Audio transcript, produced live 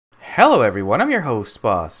Hello everyone, I'm your host,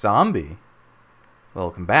 Boss Zombie.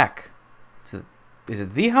 Welcome back to... Is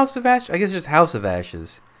it the House of Ashes? I guess it's just House of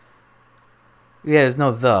Ashes. Yeah, there's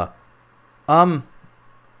no the.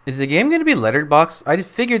 Is the game going to be letterboxed? I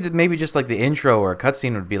figured that maybe just like the intro or a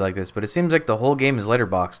cutscene would be like this, but it seems like the whole game is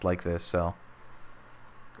letterboxed like this, so...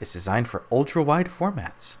 It's designed for ultra-wide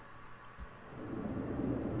formats.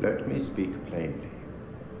 Let me speak plainly.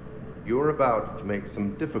 You're about to make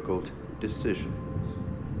some difficult decisions.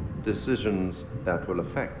 Decisions that will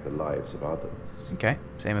affect the lives of others. Okay,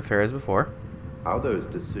 same affair as before. How those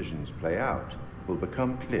decisions play out will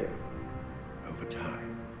become clear over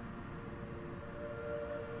time.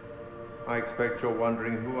 I expect you're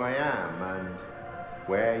wondering who I am and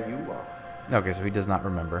where you are. Okay, so he does not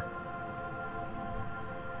remember.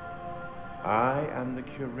 I am the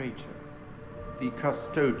curator, the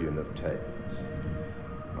custodian of tales.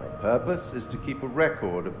 My purpose is to keep a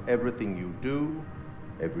record of everything you do,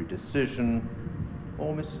 every decision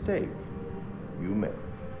or mistake you make.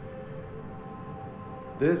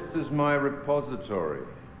 This is my repository.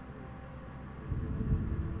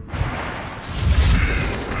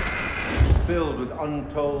 It's filled with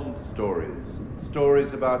untold stories.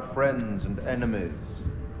 Stories about friends and enemies,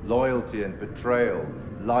 loyalty and betrayal,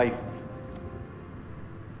 life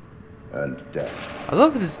and death. I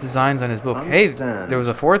love his designs on his book. Hey, there was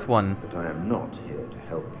a fourth one. But I am not here to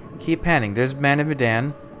help you. Keep panning. There's Man of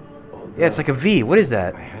Medan. Yeah, it's like a V. What is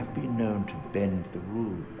that? I have been known to bend the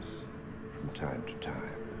rules from time to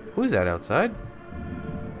time. Who's that outside?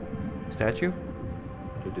 Statue?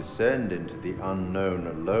 To descend into the unknown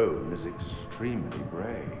alone is extremely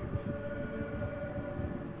brave.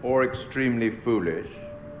 Or extremely foolish.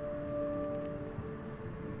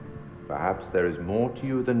 Perhaps there is more to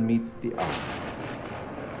you than meets the eye.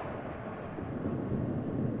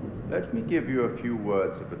 Let me give you a few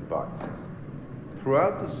words of advice.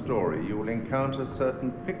 Throughout the story, you will encounter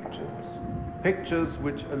certain pictures. Pictures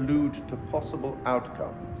which allude to possible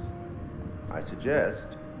outcomes. I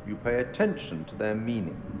suggest you pay attention to their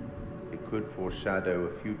meaning. It could foreshadow a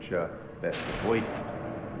future best avoided.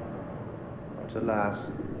 But alas,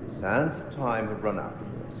 sands of time have run out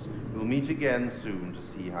for us. We'll meet again soon to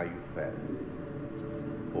see how you fare.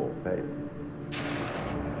 Or fail.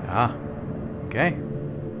 Ah, okay.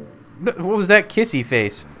 What was that kissy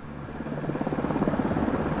face?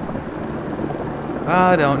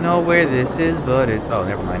 I don't know where this is, but it's... Oh,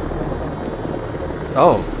 never mind.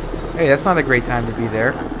 Oh. Hey, that's not a great time to be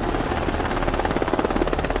there.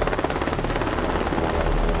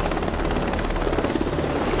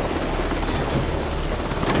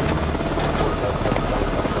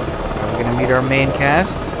 We're gonna meet our main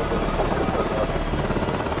cast.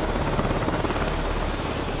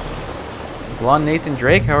 Blonde Nathan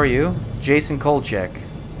Drake, how are you? Jason Kolchak.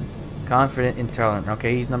 Confident, intolerant.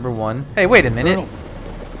 Okay, he's number one. Hey, wait a minute. Colonel,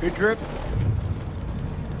 good trip?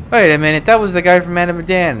 Wait a minute. That was the guy from Man of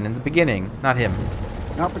Medan in the beginning. Not him.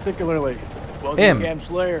 Not particularly. Welcome Him. to Camp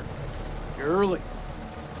Slayer. You're early.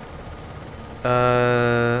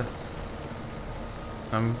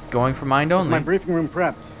 I'm going for mind Is only. my briefing room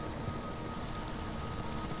prepped?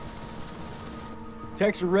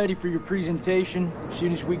 Techs are ready for your presentation as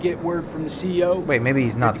soon as we get word from the CEO. Wait, maybe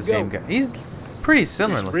he's not the same guy. He's pretty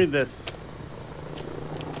similar. Just read this.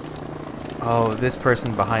 Oh, this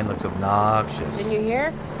person behind looks obnoxious. Didn't you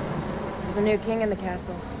hear? There's a new king in the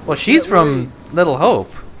castle. Well, she's from Little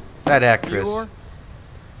Hope. That actress. Eeyore?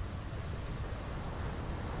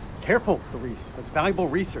 Careful, Clarice. That's valuable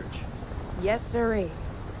research. Yes, sirree.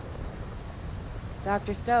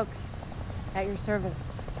 Dr. Stokes, at your service.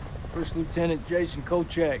 First Lieutenant Jason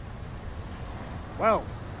Kolchak. Wow.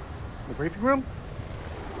 The briefing room?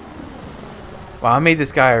 Wow, I made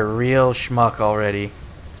this guy a real schmuck already.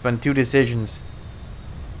 It's been 2 decisions.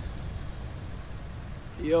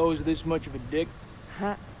 EO is this much of a dick?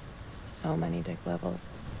 Ha. So many dick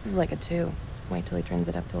levels. This is like a 2. Wait till he turns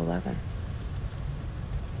it up to 11.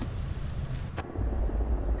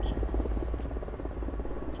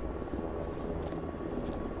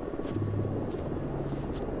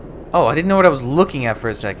 Oh, I didn't know what I was looking at for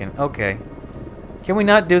a second. Okay. Can we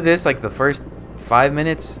not do this like the first 5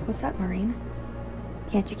 minutes? What's up, Marine?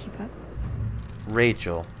 Can't you keep up?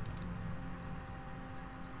 Rachel.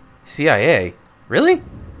 CIA? Really?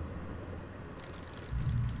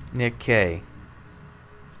 Nick K.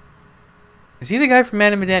 Is he the guy from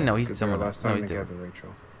Man of Medan? No, he's someone else. No, he's different.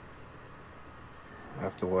 Rachel.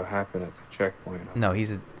 After what happened at the checkpoint, No,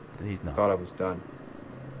 he's I not. thought I was done.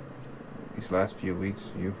 These last few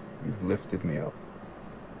weeks, you've lifted me up.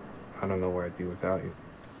 I don't know where I'd be without you.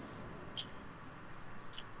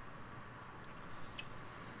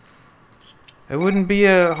 It wouldn't be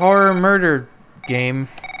a horror murder game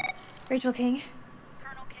Rachel King,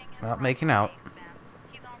 without making out.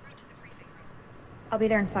 I'll be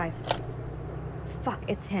there in 5. Fuck,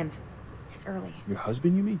 it's him. It's early. Your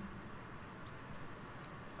husband, you mean?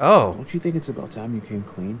 Oh, Don't you think it's about time you came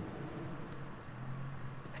clean?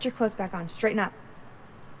 Put your clothes back on. Straighten up.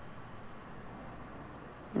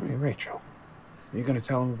 Hey, Rachel, you gonna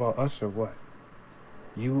tell him about us or what?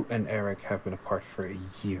 You and Eric have been apart for a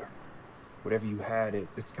year. Whatever you had,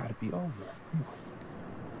 it's gotta be over. Come on.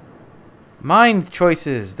 mind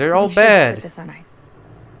choices. They're all We should put bad. this on ice.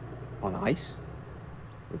 On ice?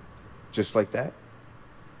 Just like that?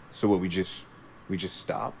 So what, we just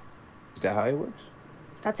stop? Is that how it works?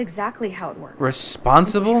 That's exactly how it works. My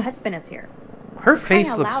Responsible? husband is here. Her Crying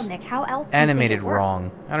face out looks loud, Nick. How else do you think animated it works?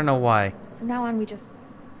 wrong. I don't know why. From now on, we just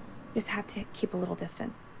have to keep a little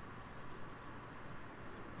distance.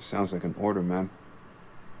 Sounds like an order, ma'am.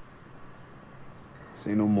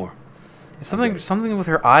 Say no more. Something with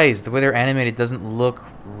her eyes, the way they're animated doesn't look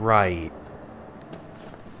right.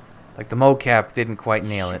 Like the mocap didn't quite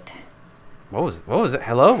nail it. What was it?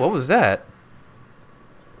 Hello? What was that?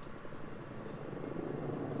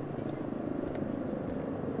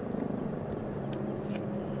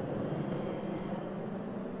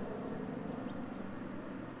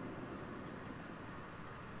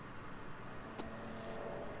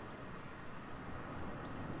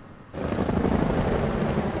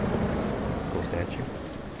 That's a cool statue.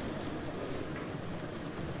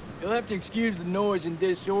 You'll have to excuse the noise and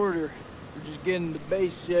disorder. We're just getting the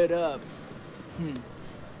base set up.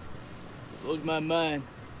 Blows my mind.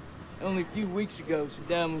 Only a few weeks ago,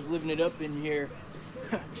 Saddam was living it up in here.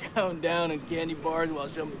 Chowing down on candy bars while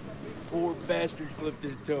some poor bastard clipped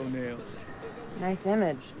his toenails. Nice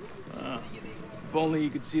image. If only you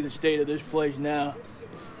could see the state of this place now.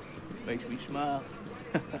 Makes me smile.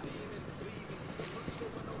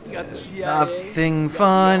 Got the CIA, Nothing got the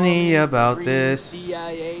funny Army, about the this.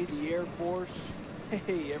 CIA, the Air Force.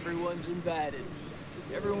 Hey, everyone's invited.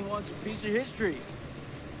 Everyone wants a piece of history.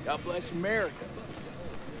 God bless America.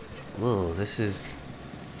 Whoa, this is...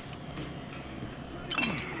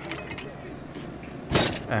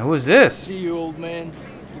 who is this? See you, old man.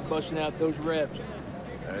 You're busting out those reps.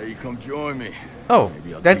 Hey, come join me. Oh,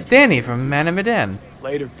 Maybe I'll that's teach you. Danny from Man of Medan.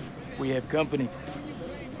 Later. We have company.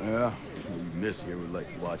 Yeah, you miss here would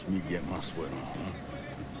like to watch me get my sweat on, huh?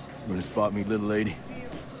 You wanna spot me, little lady?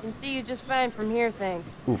 Can see you just fine from here,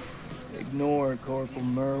 thanks. Oof. Ignore Corporal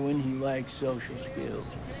Merwin. He lacks social skills.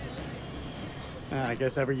 I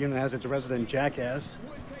guess every unit has its resident jackass.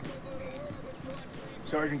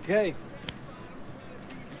 Sergeant K.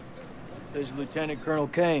 This is Lieutenant Colonel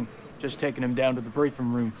Kane. Just taking him down to the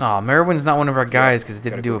briefing room. Aw, Merwin's not one of our guys because he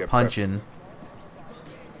didn't Gotta do go a get punch prepped. in.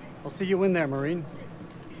 I'll see you in there, Marine.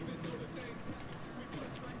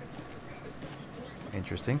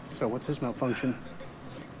 Interesting. So what's his malfunction?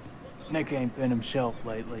 Nick ain't been himself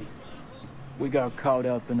lately. We got caught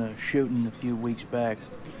up in a shooting a few weeks back.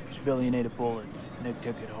 Civilian ate a bullet. Nick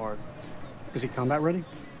took it hard. Is he combat ready?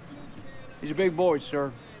 He's a big boy,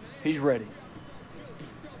 sir. He's ready.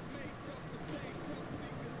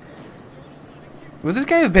 Would this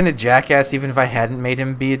guy have been a jackass even if I hadn't made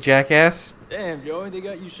him be a jackass? Damn, Joey, they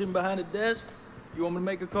got you sitting behind a desk? You want me to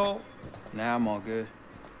make a call? Nah, I'm all good.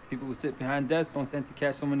 People who sit behind desks don't tend to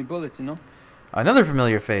catch so many bullets, you know? Another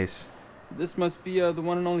familiar face. So this must be the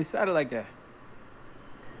one and only satellite guy.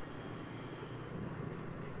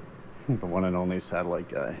 The one and only satellite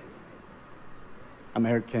guy. I'm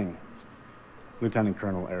Eric King. Lieutenant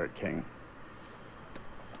Colonel Eric King.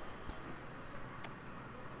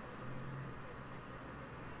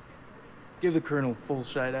 Give the Colonel full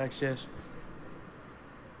site access.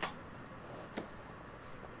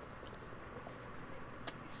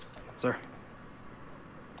 Sir.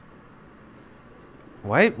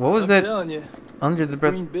 What was I'm that telling you, under the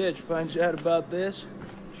breath? Queen bitch finds out about this,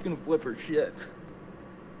 she's gonna flip her shit.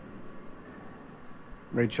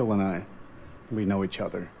 Rachel and I, we know each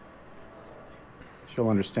other. She'll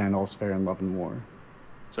understand all's fair in love and war.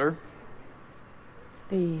 Sir?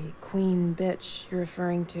 The queen bitch you're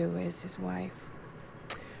referring to is his wife.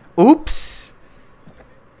 Oops.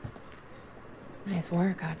 Nice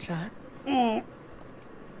work, Hotshot.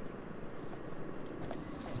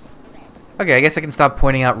 Okay, I guess I can stop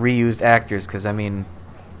pointing out reused actors because I mean,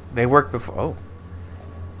 they worked before. Oh,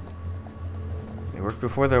 they worked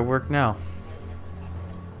before their work now.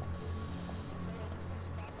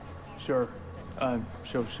 Sir, I'm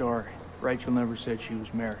so sorry. Rachel never said she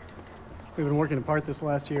was married. We've been working apart this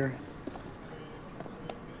last year.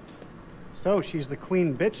 So she's the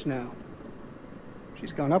queen bitch now.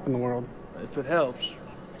 She's gone up in the world. If it helps,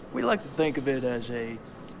 We like to think of it as a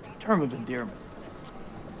term of endearment.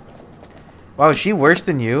 Wow, is she worse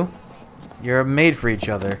than you? You're made for each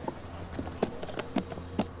other.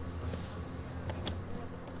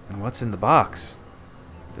 And what's in the box?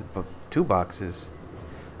 Two boxes.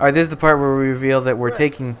 Alright, this is the part where we reveal that we're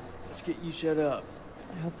taking... Let's get you set up.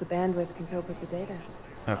 I hope the bandwidth can cope with the data.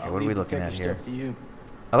 Okay, I'll what are we leave the looking at techie here? stuff to you.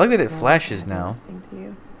 I like that it No, flashes I have now. nothing to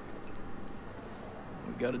you.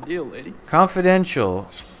 We got a deal, lady. Confidential.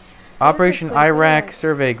 Operation place Iraq anyway?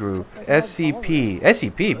 Survey Group. Looks like an old SCP. That's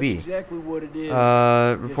SCP-B. exactly what it is.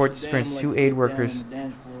 Report Just disappearance damn 2 like aid to get down workers. on the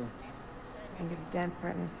dance floor. I think if his dance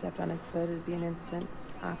partner stepped on his foot, it'd be an instant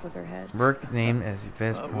off with her head. Worked named as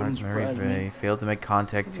Vest wouldn't Mary surprise me. Bay. Failed to make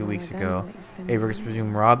contact Could 2 be weeks one of them ago. that you spin Aid workers around.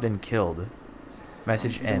 presumed robbed and killed.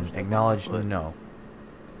 Message You don't N. step on Acknowledged my foot. no.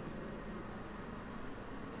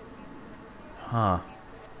 Huh.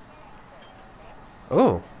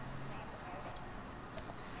 Oh.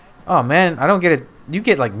 Oh man, I don't get it. You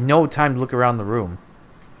get like no time to look around the room.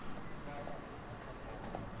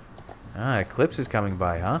 Ah, eclipse is coming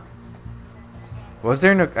by, huh? Was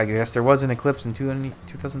there an? I guess there was an eclipse in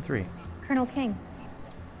 2003. Colonel King.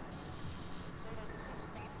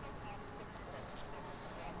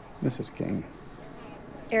 Mrs. King.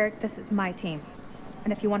 Eric, this is my team.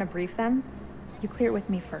 And if you want to brief them, you clear it with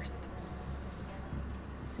me first.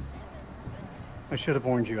 I should have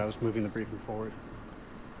warned you I was moving the briefing forward.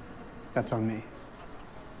 That's on me.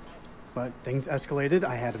 But things escalated,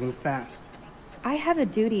 I had to move fast. I have a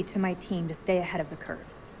duty to my team to stay ahead of the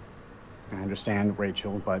curve. I understand,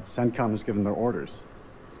 Rachel, but CENTCOM has given their orders.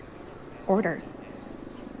 Orders.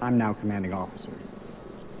 I'm now commanding officer.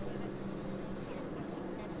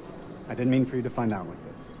 I didn't mean for you to find out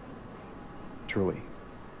like this. Truly.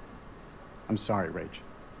 I'm sorry, Rach.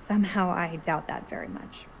 Somehow I doubt that very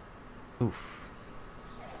much. Oof.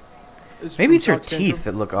 This is Maybe from it's her Talk Central. teeth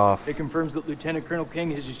that look off. It confirms that Lieutenant Colonel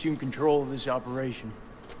King has assumed control of this operation.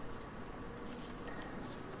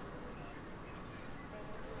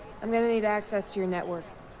 I'm gonna need access to your network.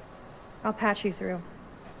 I'll patch you through.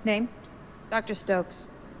 Name? Dr. Stokes.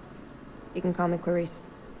 You can call me Clarice.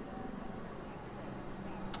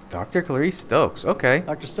 Dr. Clarice Stokes. Okay.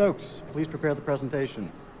 Dr. Stokes, please prepare the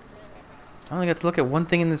presentation. I only got to look at one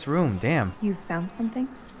thing in this room. Damn. You found something?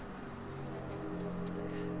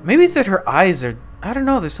 Maybe it's that her eyes are... I don't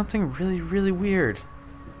know. There's something really, really weird.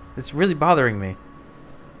 It's really bothering me.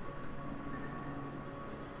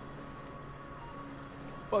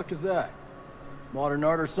 Fuck is that? Modern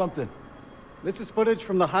art or something? This is footage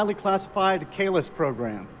from the highly classified Kalis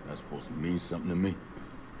program. That's supposed to mean something to me.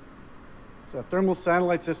 It's a thermal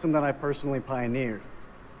satellite system that I personally pioneered.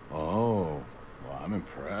 Oh, well, I'm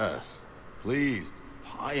impressed. Please,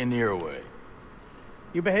 pioneer away.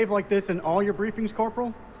 You behave like this in all your briefings,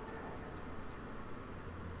 Corporal?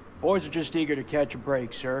 Boys are just eager to catch a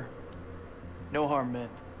break, sir. No harm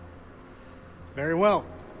meant. Very well.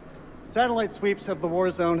 Satellite sweeps of the war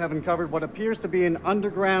zone have uncovered what appears to be an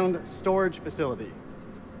underground storage facility.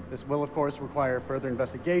 This will, of course, require further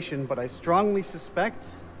investigation, but I strongly suspect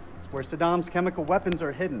it's where Saddam's chemical weapons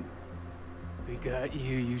are hidden. We got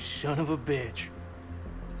you, you son of a bitch.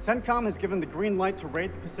 CENTCOM has given the green light to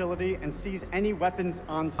raid the facility and seize any weapons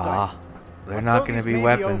on site. Ah, they're not going to Hostilities be may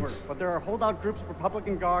weapons. over, but there are holdout groups of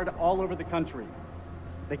Republican Guard all over the country.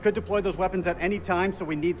 They could deploy those weapons at any time, so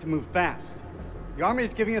we need to move fast. The Army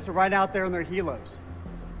is giving us a ride out there in their helos.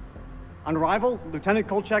 On arrival, Lieutenant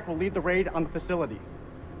Kolchak will lead the raid on the facility.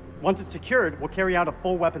 Once it's secured, we'll carry out a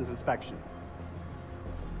full weapons inspection.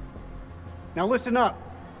 Now listen up.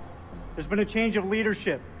 There's been a change of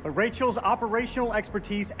leadership, but Rachel's operational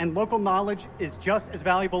expertise and local knowledge is just as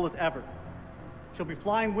valuable as ever. She'll be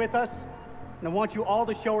flying with us, and I want you all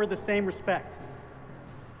to show her the same respect.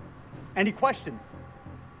 Any questions?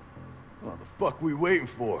 What the fuck we waiting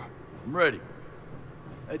for? I'm ready.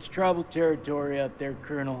 It's tribal territory out there,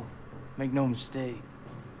 Colonel. Make no mistake.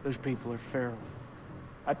 Those people are feral.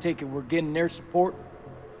 I take it we're getting their support?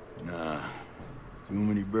 Nah. Too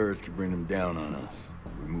many birds could bring them down on us.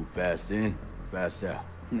 We move fast in, fast out.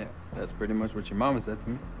 Yeah, that's pretty much what your mama said to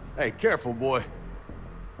me. Hey, careful, boy.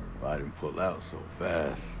 If I didn't pull out so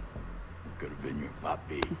fast, it could have been your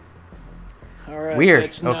papi. All right, Weird,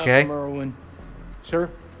 that's enough, okay. Merwin. Sir,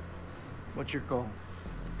 what's your call?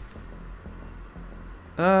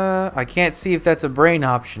 I can't see if that's a brain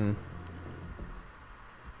option.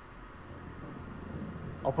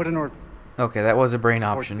 I'll put an order. Okay, that was a brain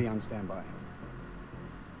Support to be option. on standby.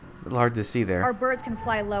 A little hard to see there. Our birds can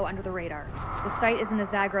fly low under the radar. The site is in the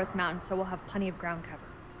Zagros Mountains, so we'll have plenty of ground cover.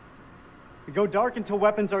 We go dark until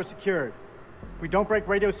weapons are secured. If we don't break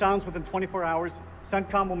radio silence within 24 hours,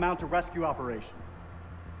 CENTCOM will mount a rescue operation.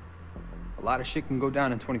 A lot of shit can go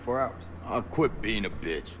down in 24 hours. I'll quit being a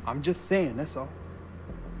bitch. I'm just saying, that's all.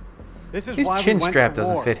 This is His why chin we went strap to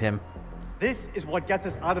doesn't war. fit him. This is what gets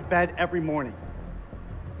us out of bed every morning.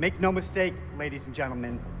 Make no mistake, ladies and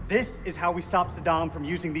gentlemen, this is how we stop Saddam from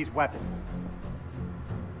using these weapons.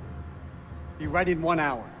 Be ready in 1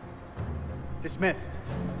 hour. Dismissed.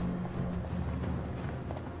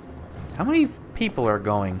 How many people are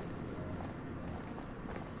going?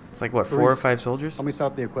 It's like, what, 4 or 5 soldiers? Let me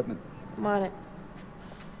stop the equipment. I'm on it.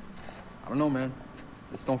 I don't know, man.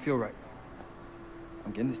 This don't feel right.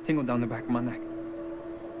 I'm getting this tingle down the back of my neck.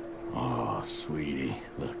 Oh, sweetie.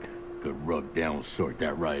 Look, good rub down will sort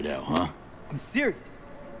that right out, huh? I'm serious.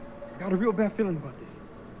 I've got a real bad feeling about this.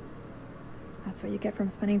 That's what you get from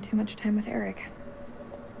spending too much time with Eric.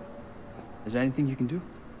 Is there anything you can do?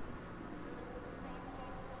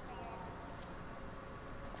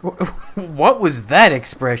 What was that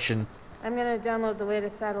expression? I'm gonna download the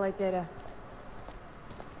latest satellite data.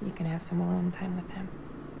 You can have some alone time with him.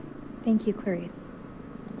 Thank you, Clarice.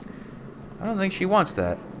 I don't think she wants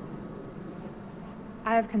that.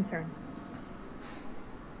 I have concerns.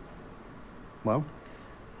 Well?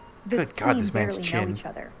 This Good God, team this man's barely chin. know each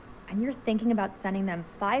other, and you're thinking about sending them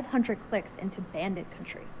 500 clicks into bandit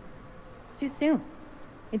country. It's too soon.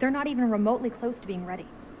 They're not even remotely close to being ready.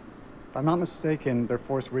 If I'm not mistaken, they're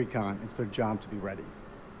force recon. It's their job to be ready.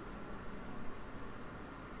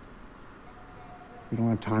 We don't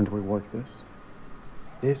have time to rework this.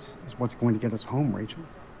 This is what's going to get us home, Rachel.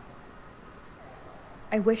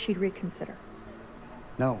 I wish you'd reconsider.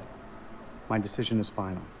 No. My decision is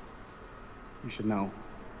final. You should know.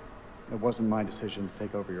 It wasn't my decision to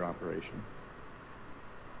take over your operation.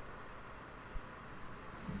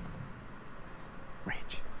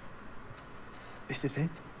 Rach. This is it.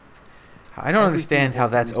 I don't understand how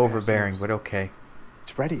Everything that's happens fast overbearing, enough. but okay.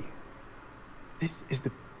 It's ready. This is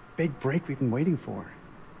the big break we've been waiting for.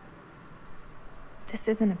 This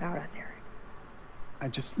isn't about us, Eric. I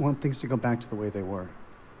just want things to go back to the way they were.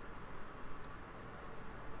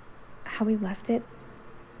 How we left it,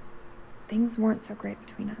 things weren't so great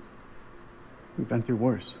between us. We've been through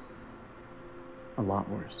worse. A lot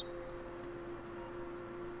worse.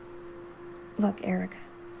 Look, Eric,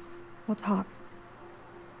 we'll talk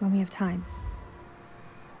when we have time.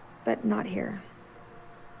 But not here.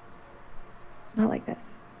 Not like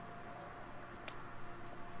this.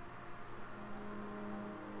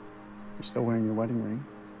 You're still wearing your wedding ring.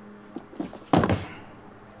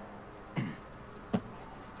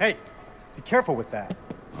 Hey, be careful with that.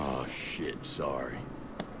 Oh, shit, sorry.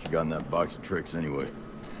 What you got in that box of tricks, anyway?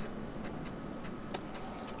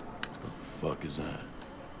 The fuck is that?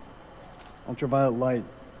 Ultraviolet light.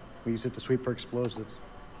 We use it to sweep for explosives.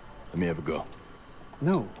 Let me have a go.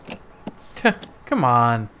 No. Come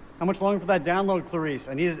on. How much longer for that download, Clarice?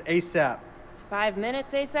 I need it ASAP. Is 5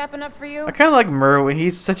 minutes ASAP enough for you? I kind of like Merwin.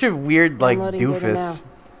 He's such a weird, like, Downloading data doofus.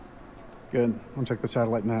 now. Good. I'll check the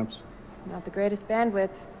satellite maps. Not the greatest bandwidth.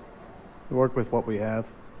 We work with what we have.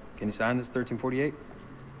 Can you sign this 1348?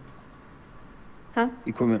 Huh?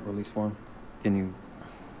 Equipment release form. Can you...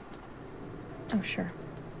 Oh, sure.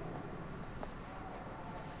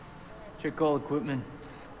 Check all equipment,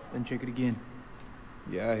 then check it again.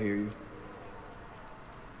 Yeah, I hear you.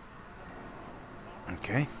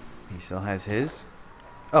 Okay. He still has his.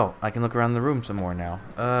 Oh, I can look around the room some more now.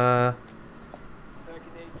 Back in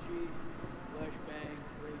HG, flashbang,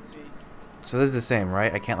 raid beat. So this is the same,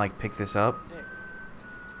 right? I can't, like, pick this up? Nick,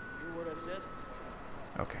 you hear what I said?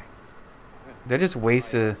 Okay. Did I just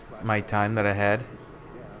waste my time that I had?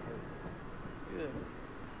 Good.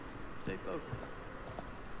 Stay focused.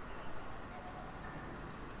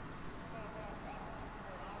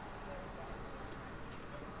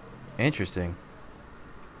 Interesting.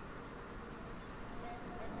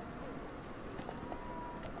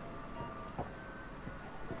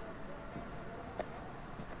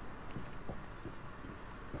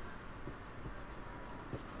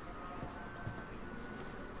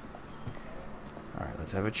 Alright,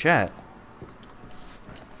 let's have a chat.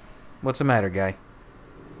 What's the matter, guy?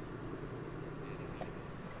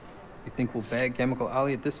 You think we'll bag Chemical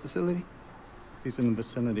Ollie at this facility? If he's in the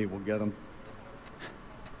vicinity, we'll get him.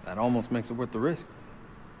 That almost makes it worth the risk.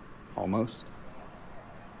 Almost.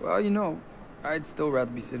 Well, you know, I'd still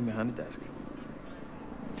rather be sitting behind a desk.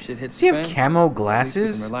 Shit hits Does he the have fan, camo at least we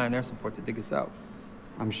glasses? can rely on air support to dig us out.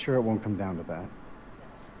 I'm sure it won't come down to that.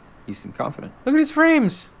 You seem confident. Look at his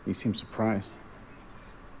frames. He seems surprised.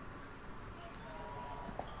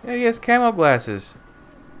 Yeah, he has camo glasses.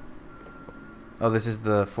 Oh, this is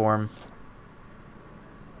the form.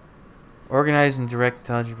 Organized and direct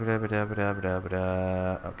intelligence.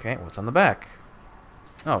 Okay, what's on the back?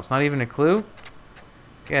 Oh, it's not even a clue?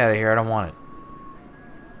 Get out of here, I don't want it.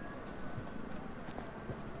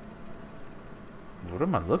 What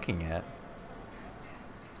am I looking at?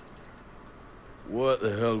 What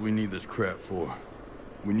the hell do we need this crap for?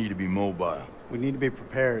 We need to be mobile. We need to be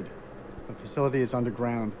prepared. The facility is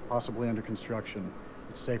underground, possibly under construction.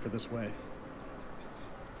 It's safer this way.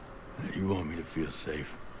 You want me to feel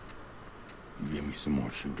safe? You give me some more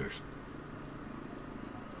shooters.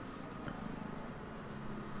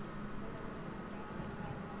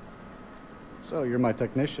 So, you're my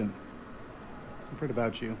technician. I've heard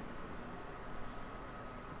about you.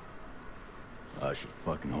 I should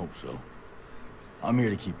fucking hope so. I'm here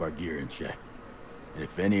to keep our gear in check. And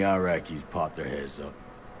if any Iraqis pop their heads up,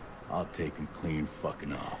 I'll take them clean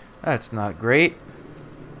fucking off. That's not great.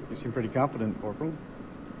 You seem pretty confident, Corporal.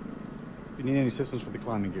 If you need any assistance with the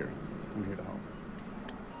climbing gear, I'm here to help.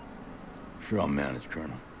 Sure, I'll manage,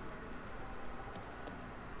 Colonel.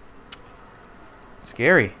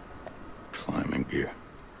 Scary. Climbing gear.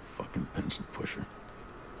 Fucking pencil pusher.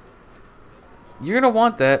 You're gonna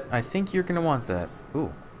want that. I think you're gonna want that.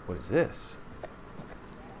 Ooh, what is this?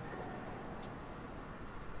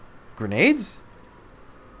 Grenades?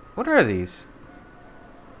 What are these?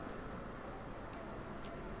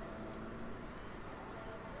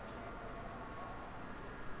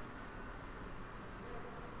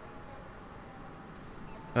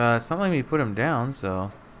 It's not letting me put them down,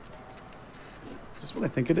 so... Is this what I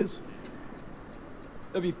think it is?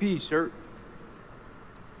 WP, sir.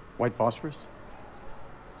 White phosphorus?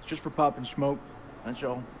 It's just for popping smoke. That's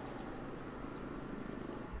all.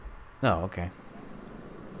 Oh, okay.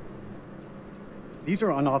 These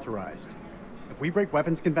are unauthorized. If we break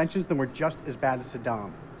weapons conventions, then we're just as bad as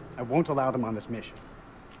Saddam. I won't allow them on this mission.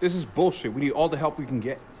 This is bullshit. We need all the help we can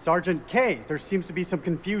get. Sergeant K, there seems to be some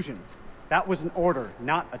confusion. That was an order,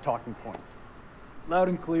 not a talking point. Loud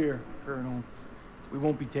and clear, Colonel. We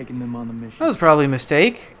won't be taking them on the mission. That was probably a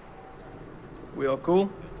mistake. We all cool?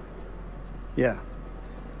 Yeah.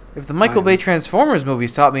 If the Michael Bay Transformers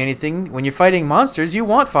movies taught me anything, when you're fighting monsters, you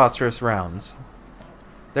want phosphorus rounds.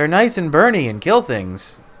 They're nice and burny and kill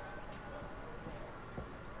things.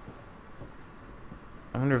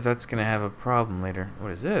 I wonder if that's gonna have a problem later.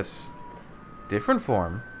 What is this? Different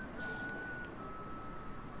form.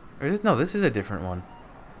 Or is it? No, this is a different one.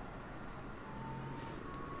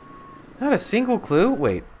 Not a single clue?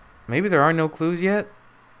 Wait. Maybe there are no clues yet?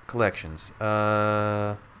 Collections.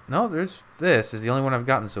 No, there's... This is the only one I've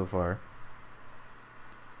gotten so far.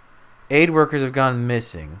 Aid workers have gone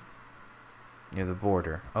missing. Near the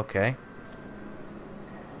border. Okay.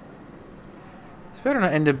 This better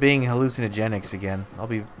not end up being hallucinogenics again. I'll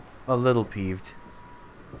be a little peeved.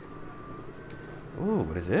 Ooh,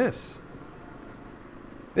 what is this?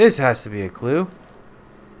 This has to be a clue.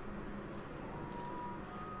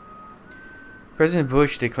 President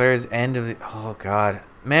Bush declares end of the... Oh, God.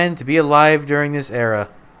 Man, to be alive during this era.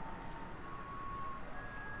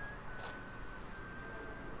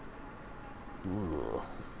 Ugh.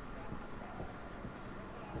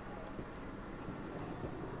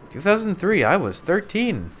 2003, I was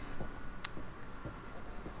 13.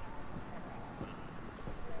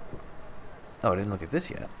 Oh, I didn't look at this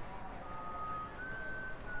yet.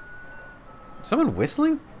 Someone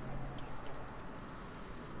whistling?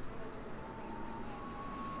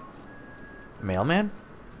 Mailman?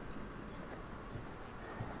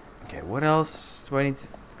 Okay, what else do I need to...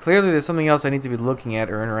 Clearly there's something else I need to be looking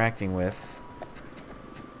at or interacting with.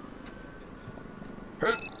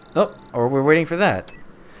 Oh, or we're waiting for that.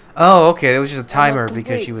 Oh, okay, it was just a timer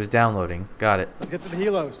because she was downloading. Got it. Let's get to the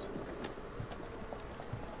helos.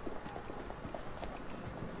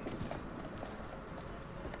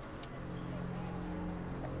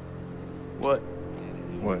 What?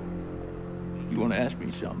 What? You want to ask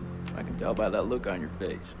me something? I can tell by that look on your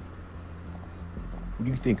face. What do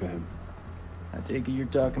you think of him? I take it you're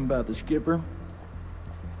talking about the skipper?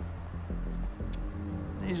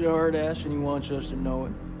 He's a hard ass and he wants us to know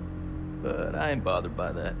it. But I ain't bothered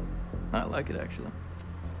by that. I like it, actually.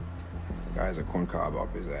 Guy's a corn cob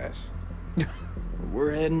up his ass. Where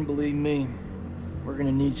we're heading, believe me, we're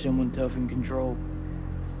gonna need someone tough in control.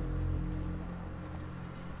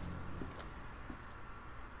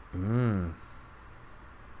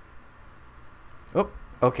 Oh,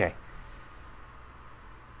 okay.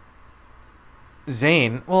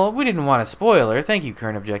 Zane, well, we didn't want a spoiler. Thank you,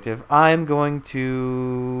 Current Objective. I'm going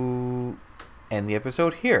to end the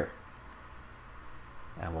episode here.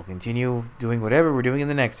 And we'll continue doing whatever we're doing in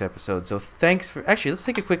the next episode. So thanks for... Actually, let's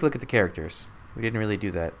take a quick look at the characters. We didn't really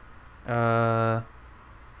do that.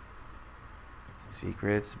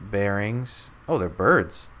 Secrets, bearings. Oh, they're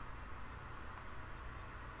birds.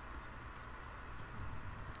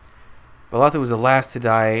 Balata was the last to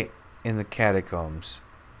die in the catacombs.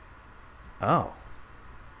 Oh.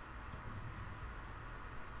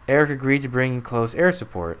 Eric agreed to bring in close air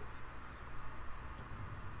support.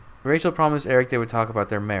 Rachel promised Eric they would talk about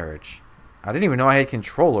their marriage. I didn't even know I had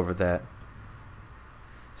control over that.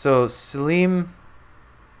 So, Salim...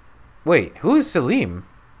 Wait, who is Salim?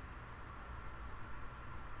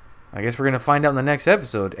 I guess we're going to find out in the next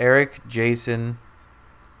episode. Eric, Jason...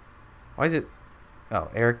 Why is it... Oh,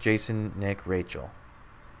 Eric, Jason, Nick, Rachel.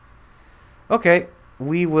 Okay,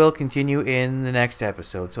 we will continue in the next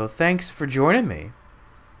episode. So thanks for joining me.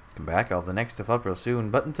 Come back, I'll have the next stuff up real soon.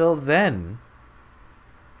 But until then,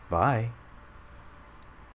 bye.